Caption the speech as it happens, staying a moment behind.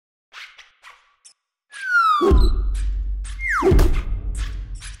Welcome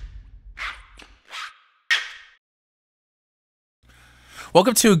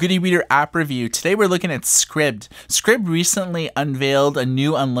to a Good e-Reader app review. Today we're looking at Scribd. Scribd recently unveiled a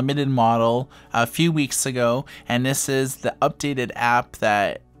new unlimited model a few weeks ago, and this is the updated app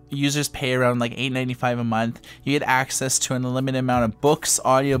that users pay around like $8.95 a month. You get access to an unlimited amount of books,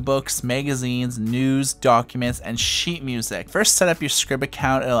 audiobooks, magazines, news, documents, and sheet music. First, set up your Scribd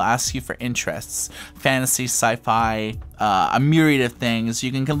account. It'll ask you for interests, fantasy, sci-fi, a myriad of things.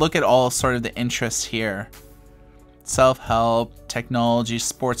 You can look at all sort of the interests here. Self-help, technology,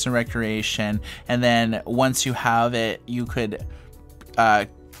 sports and recreation, and then once you have it, you could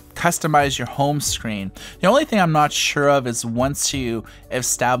customize your home screen. The only thing I'm not sure of is once you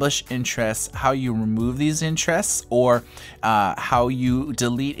establish interests, how you remove these interests or how you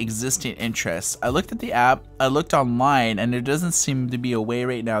delete existing interests. I looked at the app, I looked online, and there doesn't seem to be a way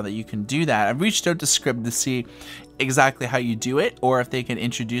right now that you can do that. I've reached out to Scribd to see exactly how you do it, or if they can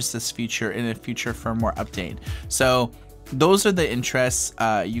introduce this feature in a future firmware update. So those are the interests.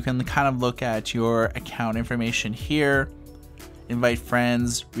 You can kind of look at your account information here, invite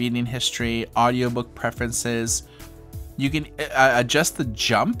friends, reading history, audiobook preferences. You can adjust the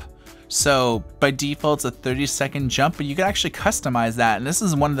jump. So by default, it's a 30-second jump, but you can actually customize that. And this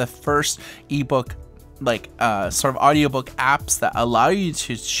is one of the first ebook sort of audiobook apps that allow you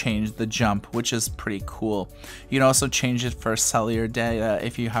to change the jump, which is pretty cool. You can also change it for cellular data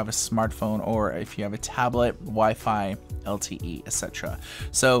if you have a smartphone or if you have a tablet, Wi-Fi, LTE, etc.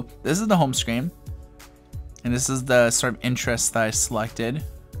 So this is the home screen, and this is the sort of interest that I selected.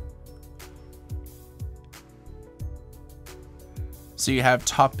 So you have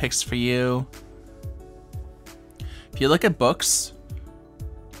top picks for you. If you look at books,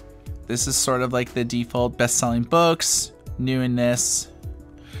 this is sort of like the default best-selling books, new in this.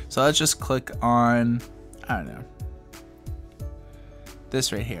 So let's just click on, I don't know,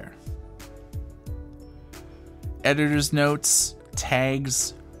 this right here. Editor's notes,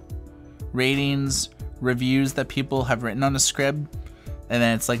 tags, ratings, reviews that people have written on the Scribd. And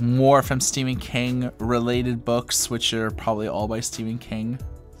then it's like more from Stephen King related books, which are probably all by Stephen King.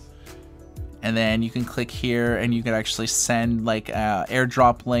 And then you can click here and you can actually send like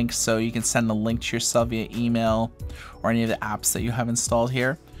airdrop links, so you can send a link to yourself via email or any of the apps that you have installed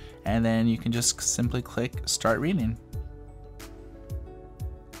here. And then you can just simply click start reading.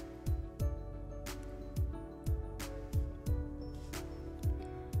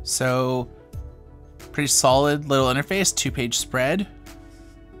 So pretty solid little interface, 2-page spread.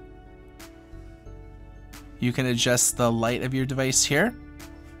 You can adjust the light of your device here.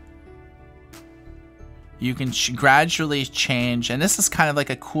 You can gradually change, and this is kind of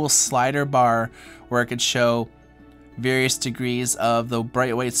like a cool slider bar where it could show various degrees of the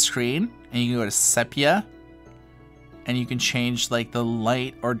bright white screen, and you can go to sepia, and you can change like the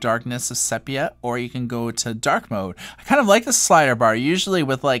light or darkness of sepia, or you can go to dark mode. I kind of like the slider bar. Usually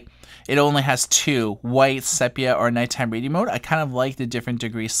with like, it only has two, white, sepia, or nighttime reading mode. I kind of like the different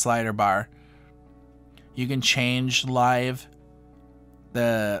degree slider bar. You can change live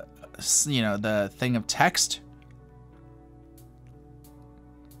the thing of text.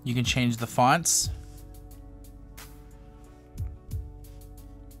 You can change the fonts.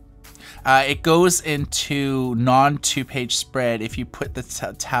 It goes into non 2-page spread if you put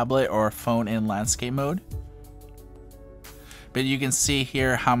the tablet or phone in landscape mode. But you can see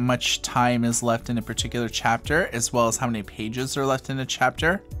here how much time is left in a particular chapter, as well as how many pages are left in a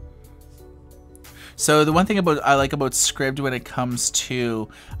chapter. So the one thing I like about Scribd when it comes to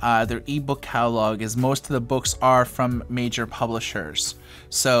their ebook catalog is most of the books are from major publishers.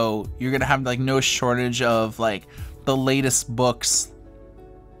 So you're gonna have like no shortage of like the latest books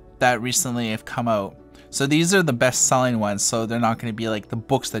that recently have come out. So these are the best selling ones. So they're not gonna be like the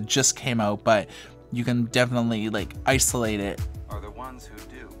books that just came out, but you can definitely like isolate it. Are the ones who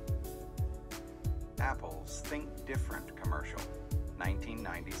do. Apple's Think Different commercial,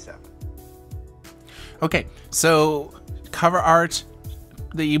 1997. Okay, so cover art,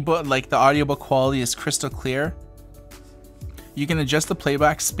 the ebook, like the audiobook quality is crystal clear. You can adjust the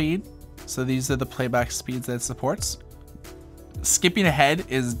playback speed. So these are the playback speeds that it supports. Skipping ahead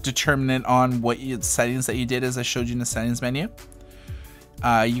is determinant on what settings that you did, as I showed you in the settings menu.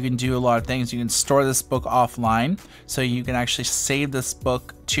 You can do a lot of things. You can store this book offline, so you can actually save this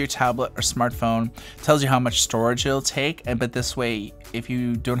book to your tablet or smartphone. It tells you how much storage it'll take, but this way, if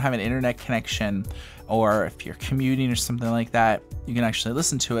you don't have an internet connection, or if you're commuting or something like that, you can actually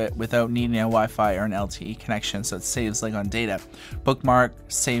listen to it without needing a Wi-Fi or an LTE connection, so it saves like on data. Bookmark,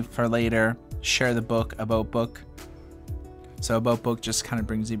 save for later, share the book, about book. So about book just kind of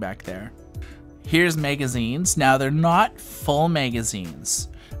brings you back there. Here's magazines. Now they're not full magazines.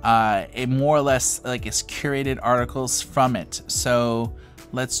 It more or less like is curated articles from it. So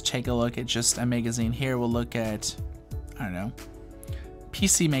let's take a look at just a magazine here. We'll look at, I don't know,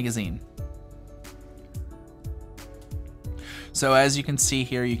 PC magazine. So as you can see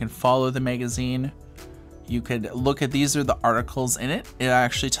here, you can follow the magazine. You could look at, these are the articles in it. It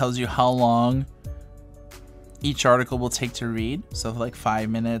actually tells you how long each article will take to read. So like 5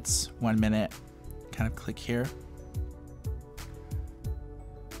 minutes, 1 minute, kind of click here.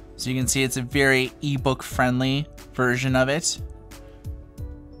 So you can see it's a very ebook friendly version of it.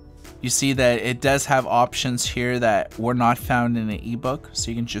 You see that it does have options here that were not found in an ebook.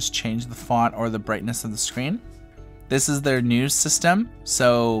 So you can just change the font or the brightness of the screen. This is their news system.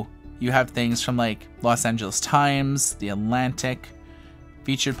 So you have things from like Los Angeles Times, The Atlantic,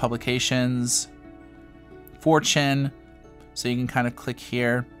 featured publications, Fortune. So you can kind of click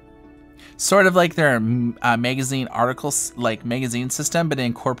here. Sort of like their magazine articles, like magazine system, but it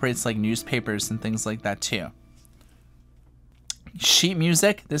incorporates like newspapers and things like that too. Sheet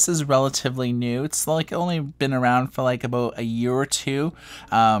music, this is relatively new. It's like only been around for like about a year or two.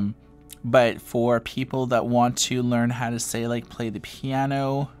 But for people that want to learn how to say like play the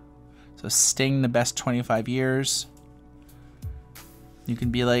piano, so Sting, the best 25 years, you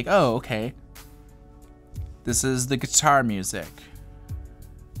can be like, oh, okay, this is the guitar music.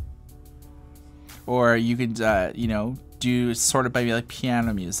 Or you could, you know, do sort of maybe like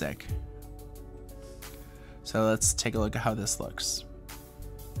piano music. So let's take a look at how this looks.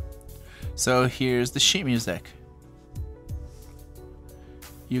 So here's the sheet music.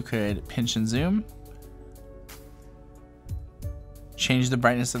 You could pinch and zoom, change the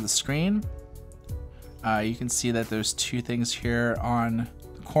brightness of the screen. You can see that there's two things here on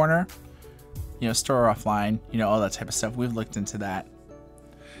the corner, you know, store offline, you know, all that type of stuff. We've looked into that.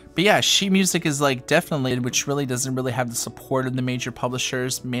 But yeah, sheet music is like definitely, which really doesn't really have the support of the major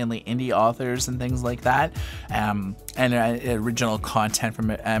publishers, mainly indie authors and things like that, and original content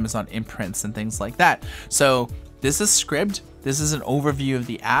from Amazon imprints and things like that. So this is Scribd. This is an overview of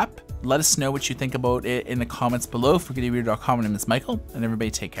the app. Let us know what you think about it in the comments below. For GoodEreader.com, my name is Michael, and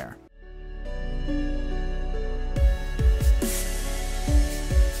everybody take care.